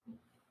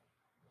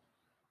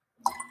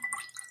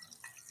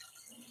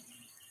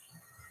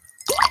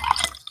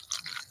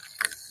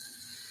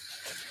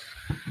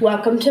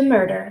Welcome to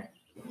Murder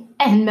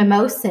and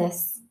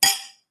Mimosas.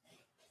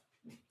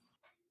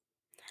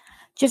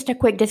 Just a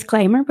quick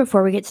disclaimer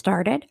before we get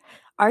started.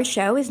 Our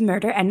show is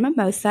Murder and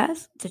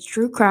Mimosas. It's a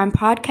true crime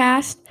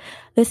podcast.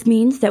 This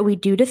means that we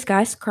do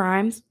discuss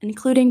crimes,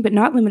 including but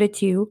not limited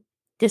to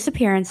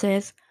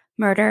disappearances,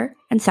 murder,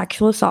 and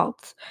sexual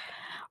assaults.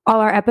 All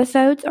our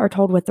episodes are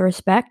told with the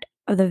respect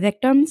of the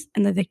victims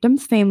and the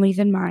victims' families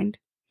in mind.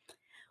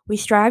 We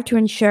strive to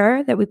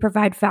ensure that we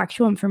provide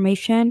factual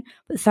information,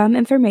 but some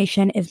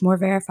information is more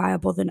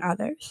verifiable than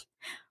others.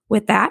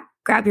 With that,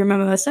 grab your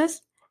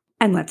mimosas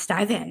and let's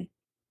dive in.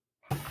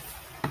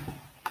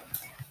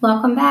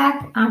 Welcome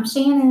back. I'm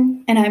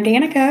Shannon. And I'm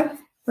Danica.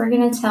 We're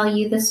going to tell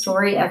you the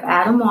story of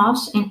Adam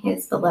Walsh and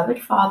his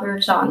beloved father,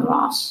 John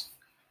Walsh.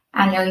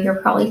 I know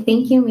you're probably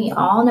thinking we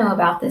all know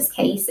about this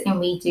case, and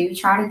we do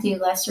try to do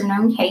lesser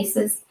known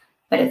cases,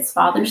 but it's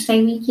Father's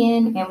Day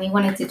weekend, and we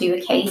wanted to do a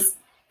case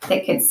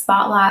that could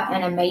spotlight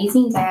an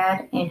amazing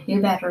dad, and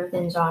who better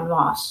than John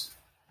Walsh.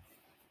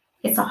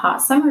 It's a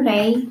hot summer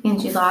day in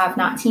July of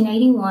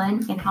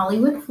 1981 in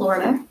Hollywood,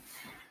 Florida.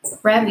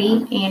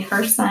 Revy and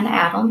her son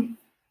Adam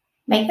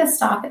make a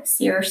stop at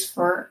Sears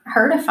for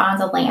her to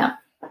find a lamp.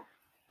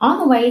 On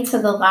the way to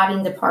the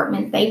lighting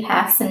department, they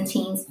pass some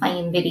teens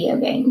playing video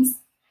games.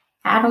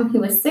 Adam, who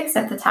was 6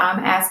 at the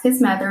time, asks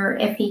his mother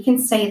if he can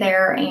stay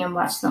there and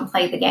watch them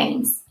play the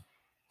games.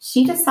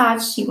 She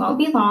decides she won't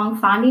be long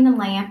finding a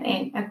lamp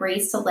and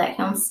agrees to let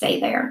him stay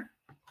there.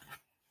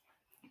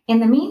 In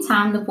the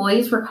meantime, the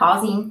boys were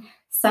causing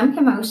some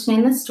commotion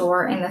in the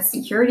store, and the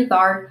security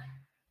guard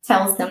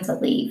tells them to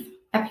leave.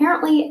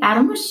 Apparently,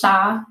 Adam was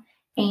shy,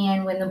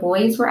 and when the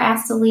boys were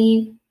asked to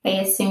leave, they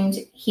assumed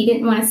he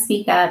didn't want to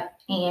speak up,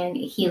 and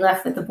he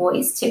left with the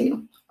boys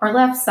too, or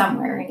left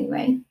somewhere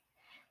anyway.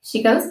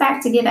 She goes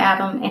back to get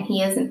Adam, and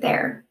he isn't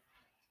there.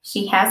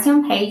 She has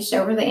him paged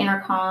over the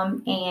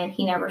intercom, and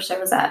he never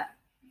shows up.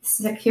 The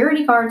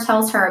security guard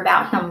tells her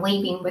about him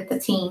leaving with the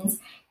teens,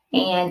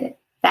 and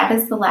that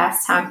is the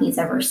last time he's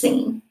ever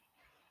seen.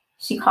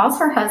 She calls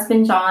her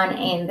husband, John,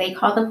 and they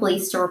call the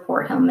police to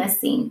report him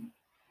missing.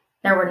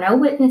 There were no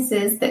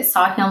witnesses that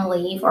saw him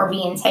leave or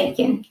being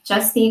taken,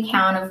 just the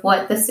account of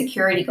what the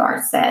security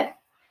guard said.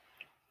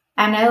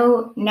 I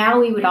know now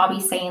we would all be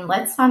saying,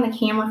 let's find the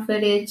camera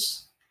footage.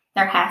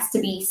 There has to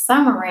be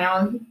some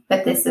around,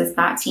 but this is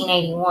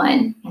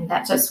 1981, and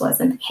that just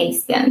wasn't the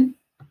case then.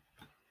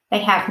 They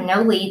have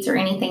no leads or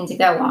anything to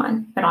go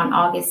on, but on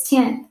August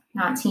 10th,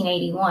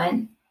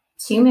 1981,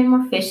 2 men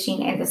were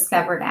fishing and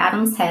discovered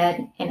Adam's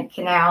head in a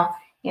canal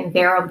in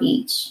Vero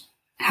Beach.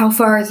 How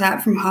far is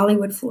that from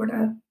Hollywood,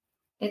 Florida?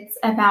 It's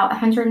about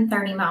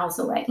 130 miles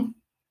away.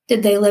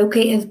 Did they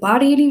locate his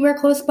body anywhere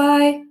close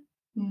by?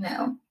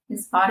 No,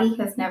 his body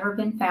has never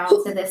been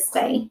found to this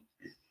day.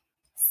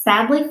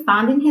 Sadly,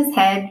 finding his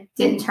head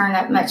didn't turn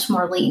up much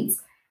more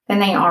leads than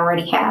they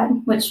already had,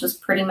 which was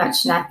pretty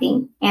much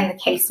nothing, and the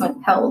case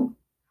went cold.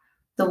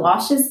 The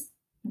Walshes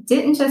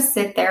didn't just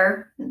sit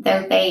there,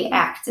 though they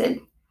acted.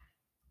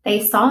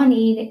 They saw a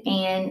need,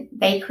 and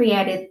they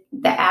created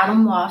the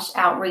Adam Walsh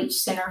Outreach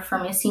Center for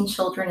Missing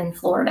Children in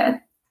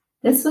Florida.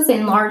 This was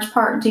in large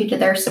part due to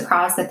their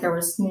surprise that there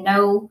was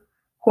no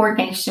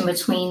coordination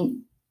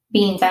between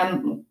being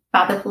done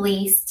by the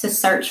police to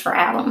search for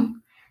Adam.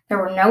 There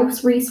were no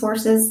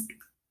resources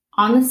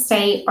on the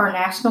state or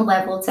national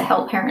level to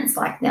help parents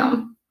like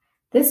them.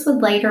 This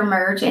would later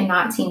merge in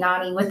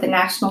 1990 with the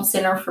National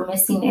Center for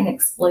Missing and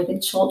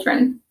Exploited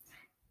Children.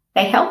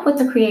 They helped with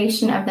the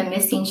creation of the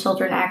Missing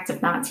Children Act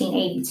of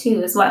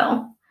 1982 as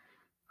well.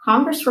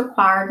 Congress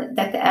required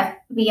that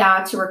the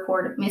FBI to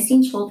record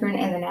missing children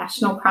in the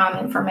National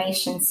Crime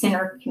Information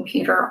Center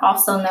computer,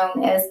 also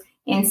known as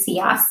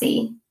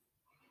NCIC.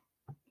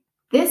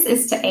 This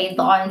is to aid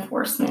law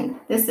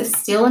enforcement. This is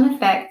still in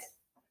effect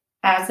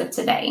as of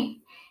today.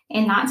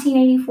 In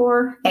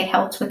 1984, they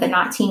helped with the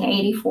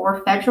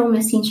 1984 Federal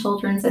Missing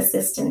Children's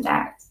Assistance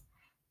Act.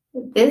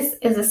 This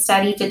is a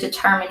study to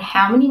determine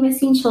how many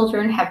missing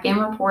children have been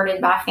reported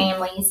by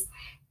families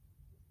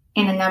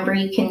and a number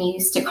you can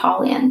use to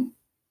call in.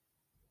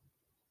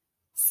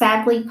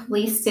 Sadly,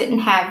 police didn't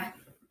have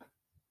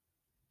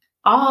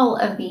all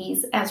of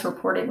these as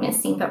reported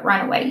missing, but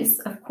runaways,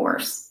 of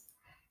course.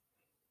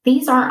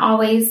 These aren't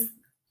always,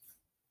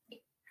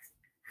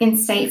 in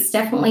states,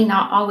 definitely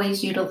not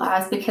always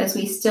utilized, because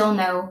we still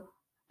know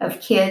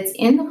of kids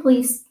in the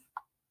police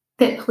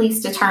that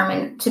police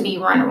determine to be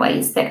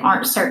runaways that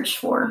aren't searched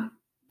for.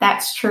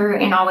 That's true,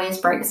 and always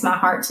breaks my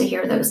heart to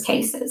hear those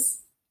cases.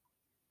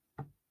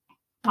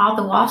 While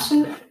the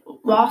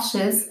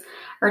Walshes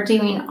are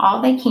doing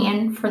all they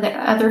can for the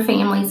other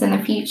families in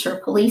the future,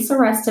 police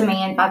arrest a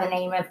man by the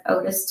name of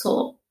Otis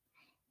Toole.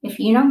 If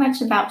you know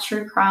much about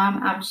true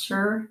crime, I'm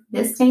sure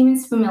this name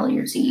is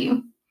familiar to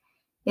you.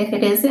 If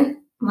it isn't,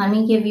 let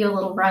me give you a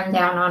little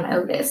rundown on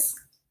Otis.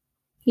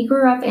 He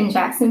grew up in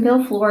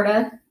Jacksonville,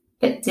 Florida,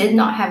 but did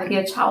not have a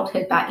good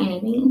childhood by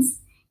any means.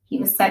 He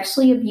was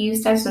sexually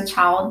abused as a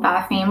child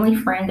by a family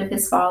friend of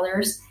his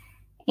father's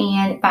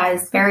and by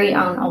his very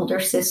own older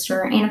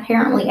sister and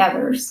apparently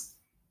others.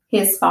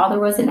 His father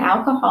was an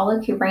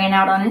alcoholic who ran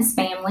out on his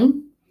family.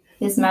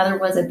 His mother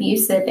was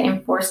abusive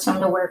and forced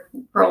him to wear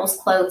girls'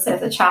 clothes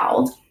as a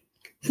child.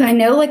 So I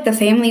know the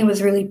family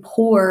was really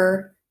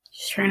poor.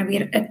 Just trying to be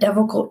a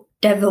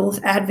devil's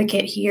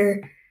advocate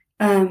here.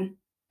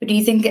 But do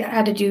you think it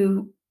had to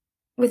do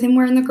with him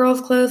wearing the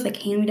girls' clothes, like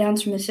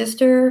hand-me-downs from his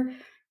sister?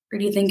 Or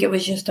do you think it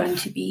was just done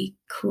to be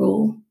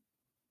cruel?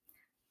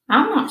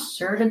 I'm not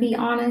sure, to be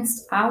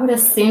honest. I would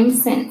assume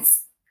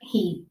since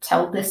he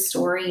told this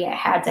story, it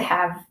had to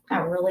have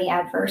a really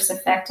adverse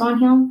effect on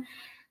him.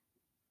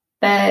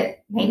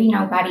 But maybe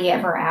nobody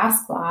ever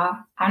asked why.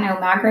 I know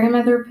my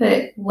grandmother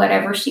put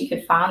whatever she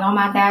could find on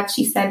my dad,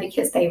 she said,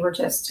 because they were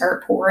just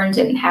dirt poor and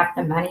didn't have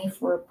the money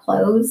for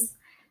clothes.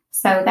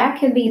 So that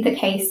could be the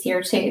case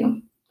here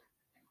too.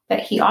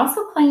 But he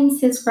also claims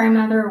his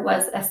grandmother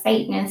was a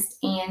Satanist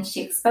and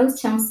she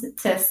exposed him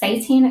to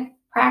satanic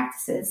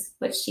practices,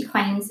 which she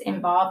claims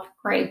involved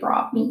grave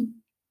robbing.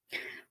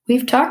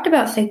 We've talked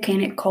about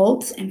satanic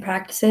cults and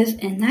practices,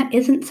 and that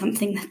isn't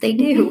something that they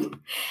do.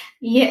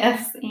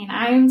 Yes, and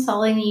I am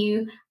telling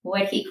you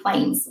what he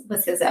claims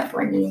was his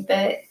upbringing,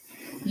 but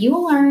you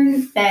will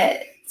learn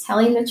that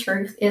telling the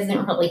truth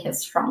isn't really his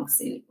strong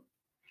suit.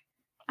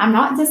 I'm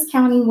not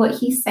discounting what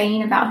he's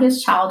saying about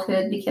his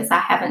childhood because I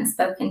haven't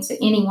spoken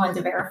to anyone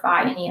to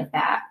verify any of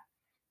that.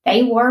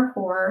 They were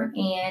poor,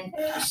 and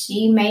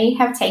she may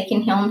have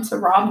taken him to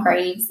rob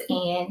graves,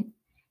 and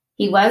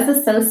he was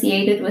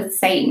associated with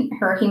Satan,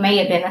 or he may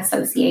have been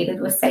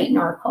associated with Satan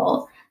or a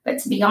cult. But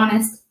to be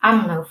honest, I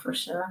don't know for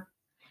sure.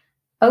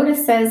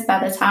 Otis says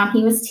by the time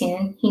he was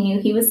 10, he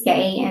knew he was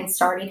gay and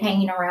started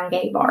hanging around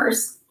gay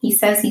bars. He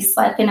says he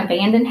slept in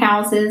abandoned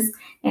houses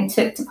and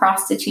took to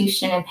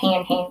prostitution and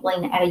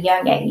panhandling at a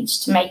young age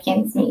to make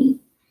ends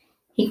meet.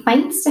 He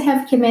claims to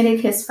have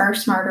committed his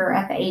first murder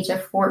at the age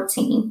of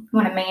 14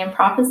 when a man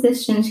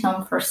propositioned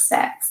him for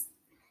sex.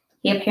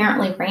 He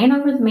apparently ran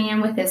over the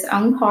man with his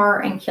own car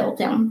and killed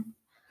him.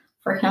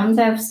 For him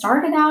to have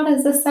started out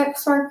as a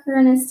sex worker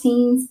in his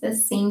teens,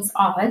 this seems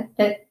odd,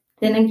 but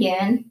then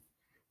again,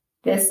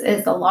 this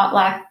is a lot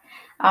like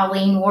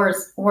Eileen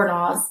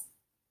Warnoz.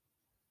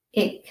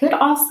 It could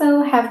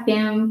also have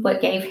been what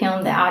gave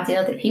him the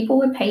idea that people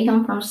would pay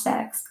him for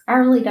sex. I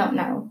really don't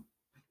know.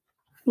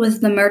 Was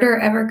the murder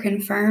ever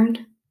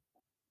confirmed?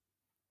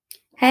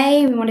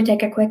 Hey, we want to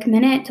take a quick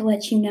minute to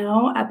let you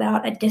know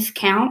about a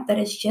discount that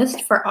is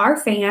just for our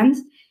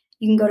fans.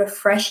 You can go to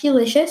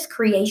Freshlicious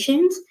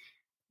Creations.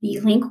 The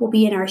link will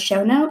be in our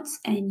show notes,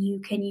 and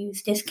you can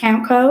use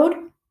discount code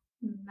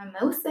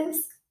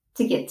Mimosas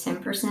to get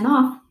 10%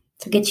 off.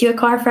 To get you a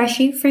car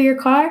freshie for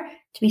your car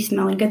to be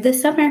smelling good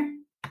this summer.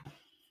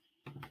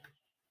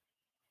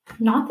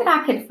 Not that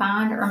I could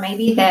find, or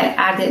maybe that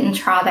I didn't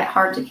try that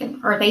hard to,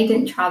 or they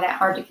didn't try that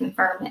hard to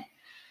confirm it.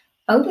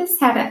 Otis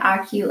had an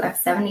IQ of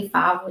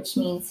 75, which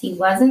means he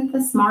wasn't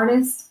the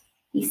smartest.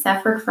 He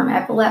suffered from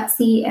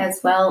epilepsy as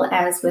well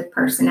as with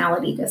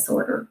personality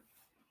disorder.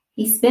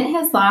 He spent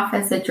his life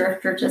as a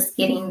drifter, just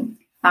getting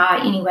by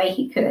any way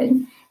he could.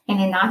 And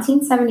in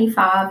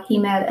 1975, he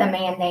met a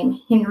man named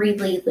Henry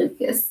Lee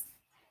Lucas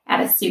at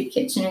a soup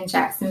kitchen in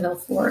Jacksonville,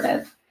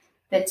 Florida.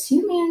 The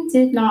two men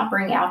did not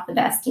bring out the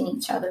best in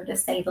each other, to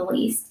say the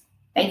least.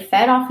 They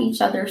fed off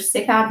each other's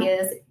sick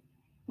ideas,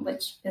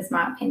 which is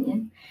my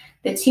opinion.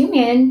 The two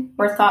men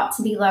were thought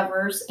to be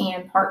lovers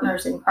and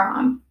partners in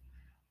crime.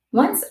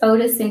 Once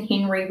Otis and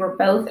Henry were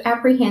both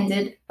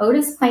apprehended,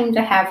 Otis claimed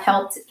to have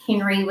helped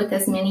Henry with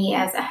as many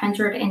as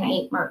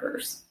 108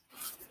 murders.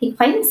 He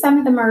claimed some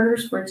of the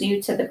murders were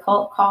due to the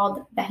cult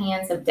called the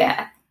Hands of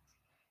Death.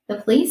 The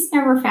police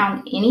never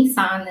found any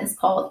sign this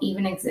cult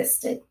even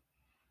existed.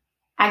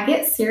 I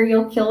get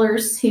serial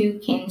killers who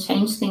can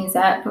change things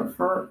up, but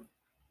for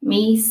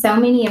me, so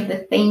many of the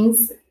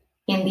things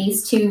in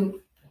these two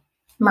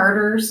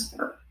murders,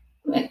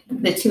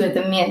 the two of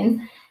the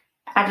men,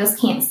 I just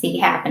can't see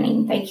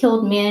happening. They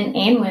killed men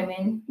and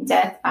women,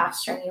 death by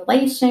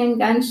strangulation,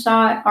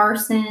 gunshot,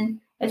 arson.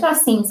 It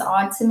just seems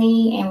odd to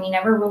me, and we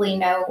never really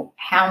know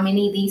how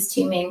many these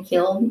two men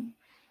killed.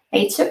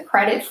 They took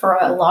credit for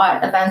a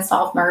lot of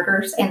unsolved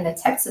murders, and the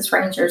Texas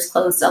Rangers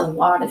closed a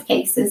lot of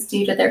cases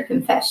due to their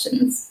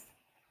confessions.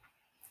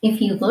 If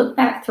you look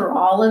back through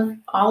all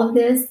of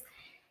this,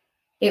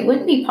 it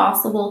wouldn't be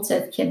possible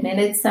to have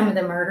committed some of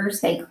the murders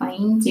they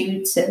claim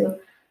due to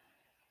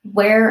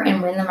where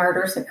and when the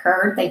murders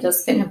occurred. They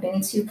just couldn't have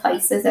been two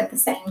places at the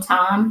same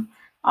time.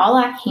 All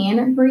I can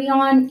agree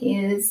on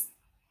is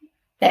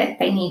that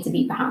they need to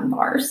be behind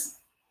bars.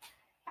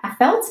 I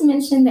failed to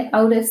mention that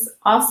Otis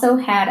also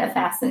had a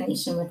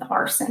fascination with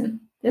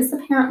arson. This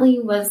apparently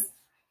was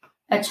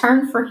a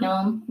turn on for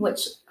him,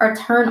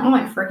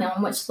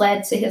 which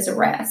led to his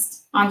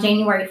arrest. On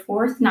January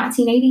 4th,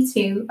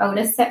 1982,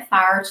 Otis set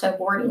fire to a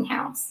boarding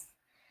house.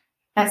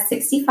 A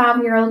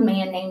 65-year-old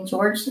man named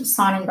George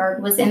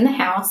Sonnenberg was in the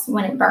house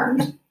when it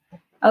burned.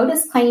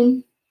 Otis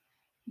claimed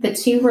the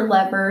two were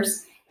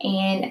lovers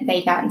and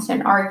they got into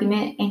an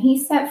argument, and he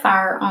set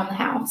fire on the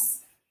house.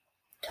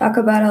 Talk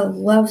about a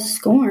love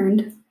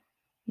scorned.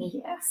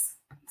 Yes.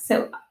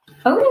 So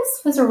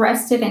Otis was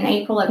arrested in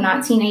April of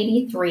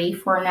 1983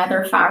 for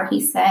another fire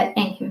he set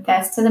and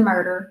confessed to the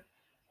murder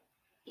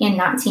in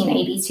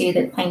 1982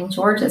 that claimed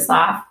George's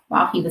life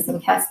while he was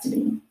in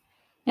custody.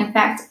 In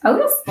fact,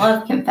 Otis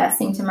loved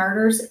confessing to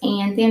murders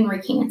and then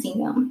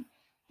recanting them.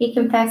 He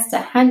confessed to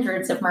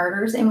hundreds of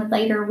murders and would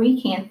later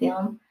recant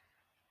them,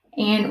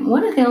 and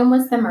one of them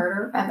was the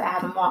murder of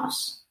Adam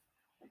Walsh.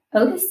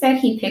 Otis said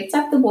he picked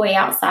up the boy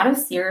outside of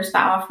Sears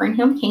by offering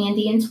him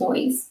candy and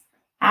toys.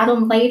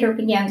 Adam later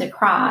began to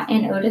cry,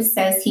 and Otis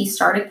says he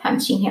started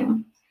punching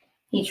him.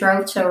 He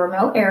drove to a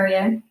remote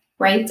area,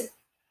 raped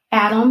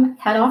Adam,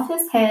 cut off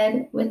his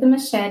head with a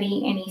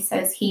machete, and he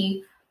says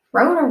he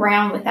rode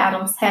around with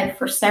Adam's head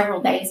for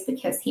several days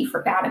because he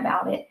forgot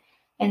about it.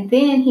 And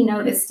then he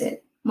noticed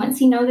it. Once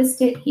he noticed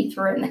it, he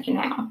threw it in the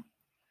canal.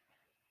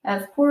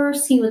 Of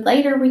course, he would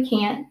later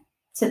recant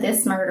to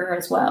this murder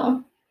as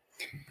well.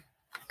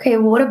 Okay,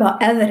 well, what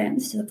about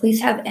evidence? Do the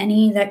police have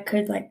any that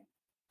could,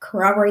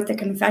 corroborate the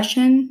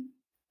confession?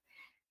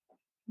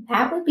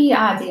 That would be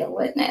ideal,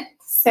 wouldn't it?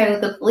 So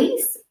the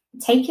police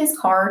take his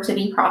car to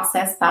be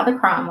processed by the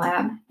crime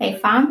lab. They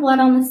find blood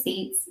on the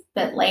seats,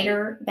 but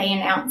later they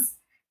announce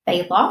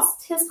they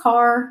lost his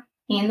car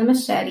and the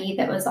machete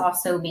that was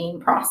also being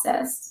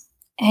processed.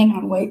 Hang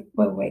on, wait.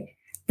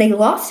 They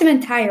lost an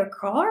entire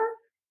car?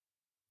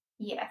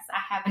 Yes,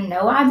 I have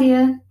no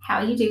idea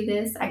how you do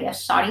this. I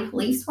guess shoddy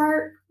police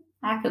work,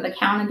 lack of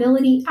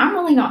accountability. I'm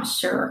really not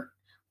sure.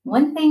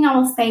 One thing I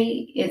will say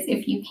is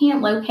if you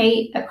can't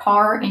locate a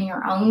car in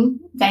your own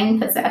dang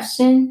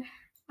possession,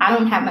 I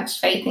don't have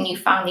much faith in you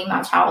finding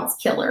my child's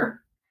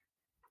killer.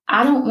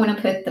 I don't want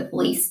to put the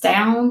police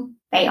down.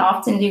 They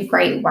often do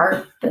great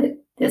work, but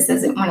this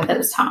isn't one of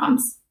those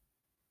times.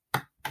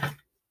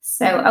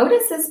 So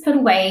Otis is put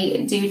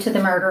away due to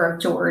the murder of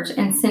George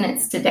and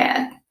sentenced to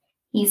death.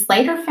 He's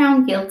later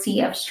found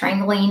guilty of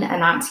strangling a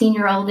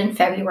 19-year-old in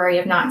February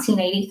of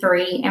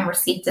 1983 and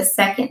received a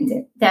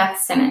second death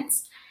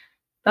sentence.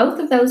 Both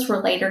of those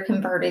were later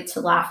converted to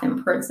life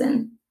in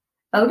prison.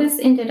 Otis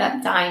ended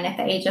up dying at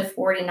the age of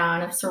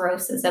 49 of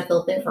cirrhosis of the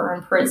liver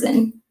in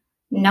prison.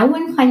 No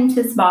one claimed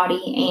his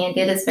body, and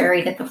it is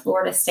buried at the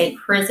Florida State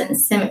Prison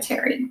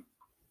Cemetery.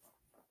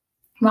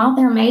 While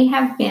there may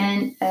have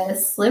been a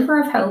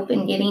sliver of hope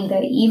in getting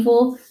the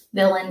evil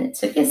villain that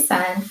took his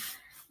son,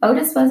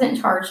 Otis wasn't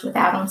charged with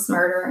Adam's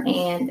murder,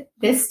 and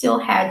this still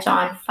had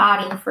John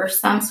fighting for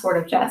some sort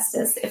of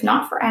justice, if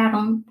not for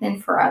Adam, then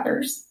for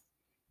others.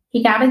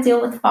 He got a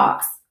deal with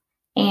Fox,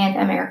 and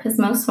America's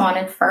Most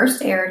Wanted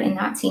first aired in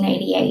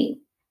 1988.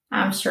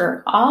 I'm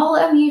sure all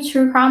of you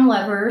true crime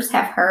lovers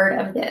have heard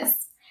of this.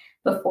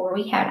 Before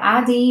we had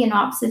ID and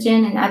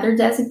Oxygen and other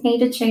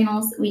designated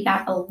channels, we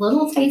got a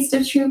little taste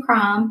of true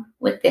crime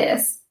with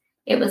this.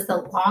 It was the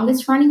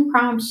longest running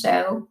crime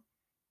show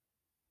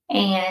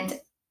and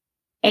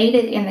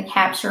aided in the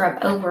capture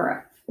of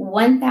over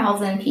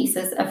 1,000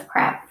 pieces of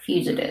crap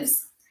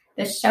fugitives.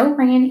 The show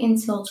ran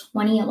until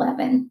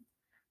 2011.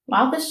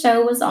 While the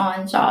show was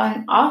on,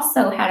 John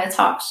also had a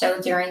talk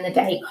show during the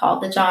day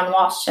called The John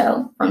Walsh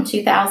Show from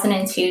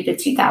 2002 to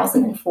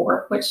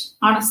 2004, which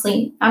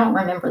honestly, I don't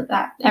remember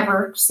that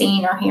ever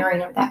seeing or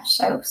hearing of that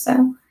show.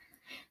 So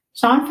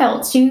John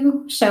felt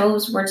two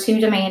shows were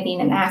too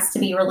demanding and asked to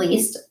be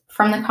released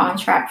from the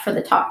contract for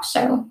the talk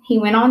show. He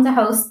went on to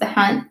host The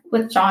Hunt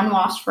with John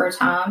Walsh for a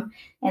time,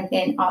 and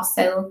then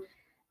also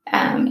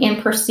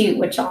In Pursuit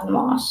with John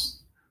Walsh.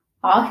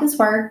 All his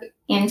work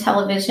in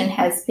television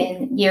has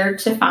been geared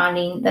to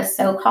finding the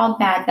so-called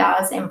bad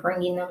guys and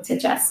bringing them to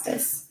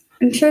justice.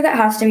 I'm sure that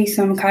has to be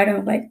some kind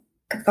of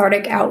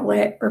cathartic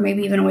outlet, or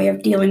maybe even a way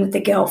of dealing with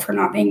the guilt for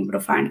not being able to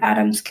find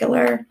Adam's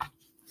killer.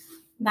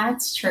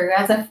 That's true.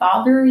 As a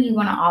father, you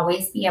want to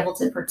always be able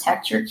to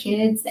protect your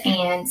kids,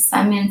 and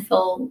some men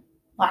feel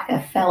like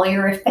a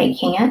failure if they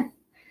can't.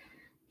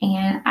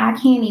 And I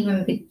can't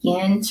even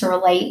begin to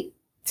relate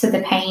to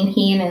the pain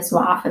he and his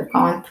wife have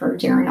gone through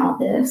during all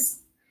this.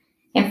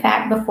 In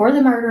fact, before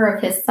the murder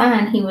of his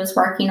son, he was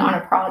working on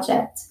a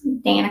project.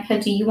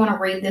 Danica, do you want to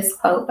read this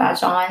quote by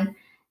John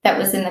that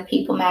was in the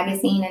People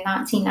magazine in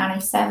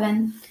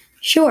 1997?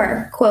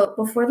 Sure. Quote,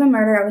 "Before the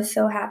murder, I was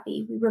so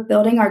happy. We were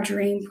building our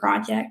dream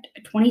project,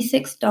 a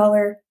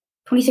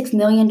 $26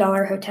 million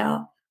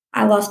hotel.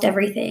 I lost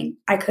everything.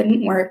 I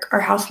couldn't work.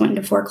 Our house went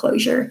into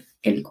foreclosure."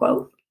 End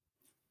quote.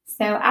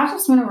 So I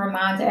just want to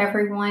remind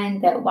everyone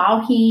that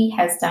while he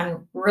has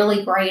done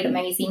really great,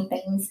 amazing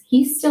things,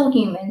 he's still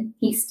human.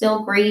 He's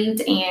still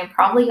grieved and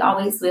probably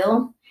always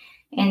will.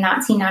 In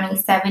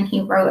 1997,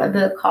 he wrote a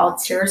book called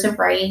Tears of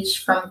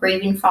Rage, From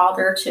Grieving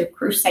Father to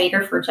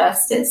Crusader for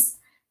Justice,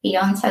 the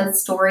untold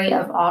story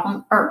of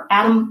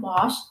Adam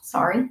Walsh.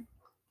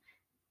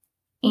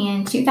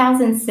 In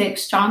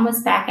 2006, John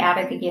was back at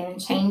it again,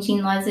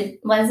 changing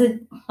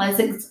legislation.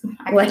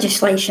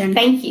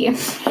 Thank you.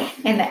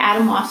 And the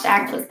Adam Walsh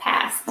Act was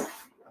passed.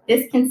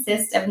 This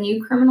consists of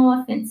new criminal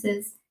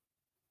offenses,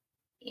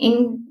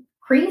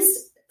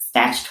 increased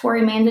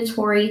statutory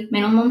mandatory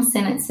minimum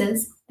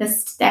sentences, the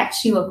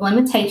statute of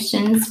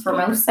limitations for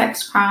most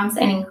sex crimes,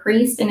 and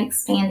increased and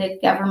expanded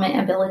government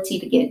ability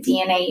to get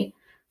DNA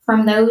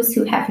from those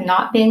who have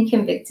not been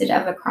convicted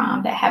of a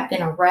crime but have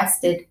been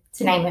arrested,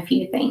 to name a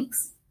few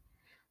things.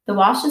 The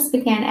Walshes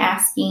began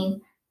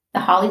asking the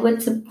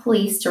Hollywood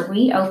police to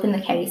reopen the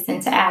case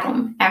into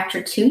Adam.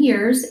 After 2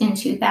 years, in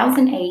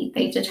 2008,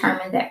 they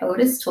determined that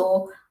Otis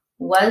Toole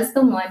was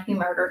the one who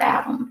murdered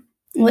Adam.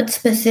 What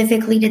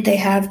specifically did they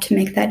have to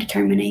make that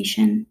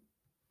determination?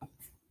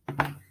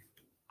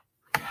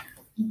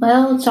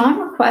 Well, John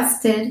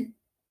requested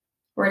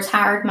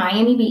retired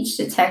Miami Beach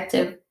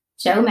detective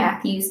Joe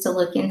Matthews to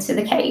look into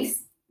the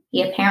case.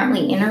 He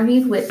apparently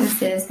interviewed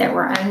witnesses that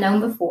were unknown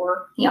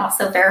before. He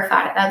also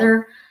verified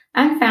other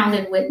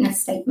unfounded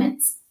witness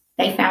statements.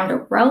 They found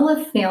a roll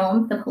of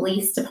film the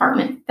police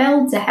department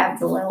failed to have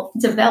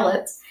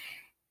developed,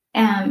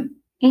 and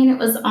it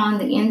was on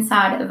the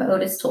inside of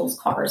Otis Toole's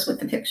cars what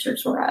the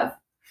pictures were of.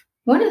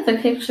 One of the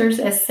pictures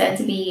is said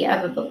to be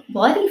of a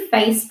bloody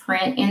face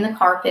print in the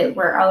carpet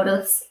where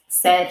Otis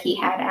said he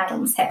had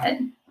Adam's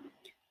head.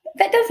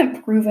 That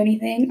doesn't prove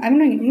anything.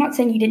 I'm not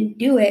saying you didn't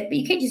do it, but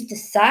you can't just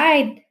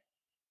decide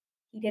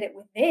he did it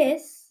with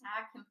this.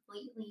 I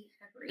completely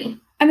agree.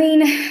 I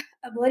mean,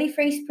 a bloody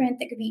face print,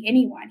 that could be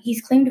anyone.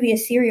 He's claimed to be a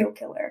serial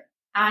killer.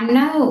 I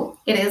know.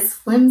 It is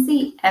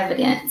flimsy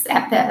evidence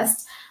at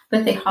best,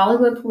 but the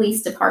Hollywood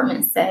Police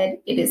Department said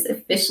it is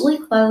officially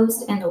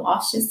closed and the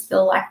Walshes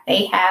feel like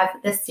they have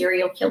the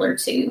serial killer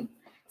too.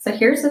 So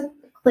here's a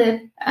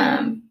clip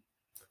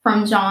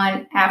from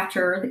John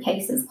after the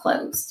case is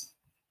closed.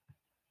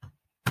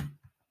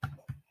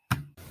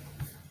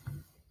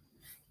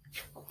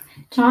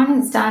 John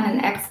has done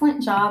an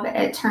excellent job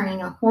at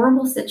turning a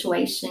horrible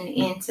situation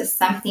into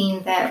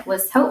something that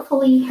was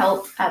hopefully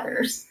helped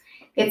others.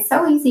 It's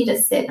so easy to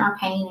sit in our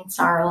pain and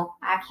sorrow.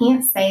 I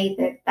can't say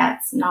that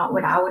that's not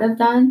what I would have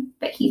done,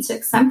 but he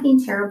took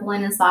something terrible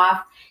in his life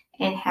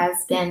and has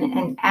been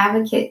an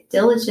advocate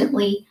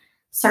diligently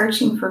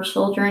searching for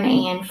children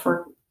and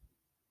for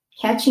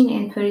catching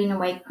and putting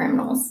away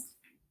criminals.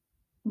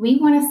 We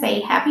want to say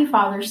Happy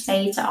Father's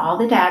Day to all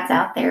the dads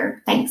out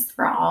there. Thanks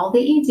for all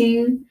that you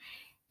do.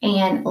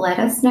 And let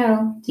us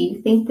know, do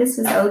you think this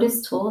was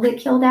Otis Toole that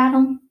killed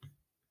Adam?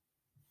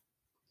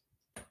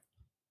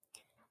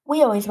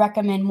 We always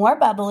recommend more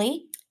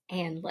bubbly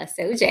and less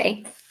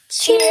OJ.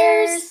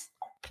 Cheers!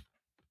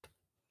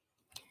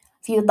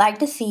 If you'd like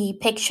to see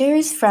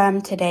pictures from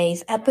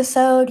today's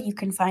episode, you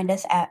can find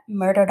us at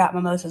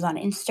murder.mimosas on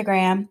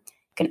Instagram. You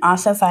can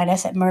also find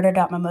us at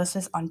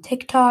murder.mimosas on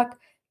TikTok,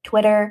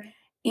 Twitter,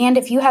 and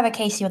if you have a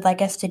case you would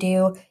like us to do,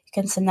 you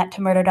can send that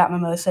to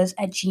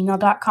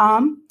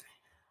murder.mimosas@gmail.com.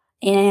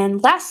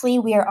 And lastly,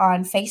 we are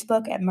on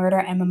Facebook at Murder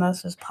and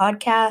Mimosas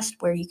Podcast,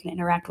 where you can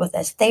interact with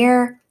us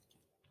there.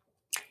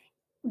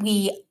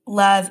 We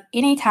love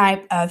any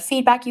type of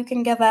feedback you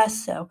can give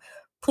us, so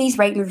please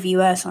rate and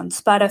review us on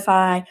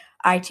Spotify,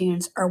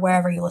 iTunes, or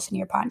wherever you listen to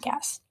your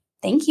podcasts.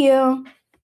 Thank you.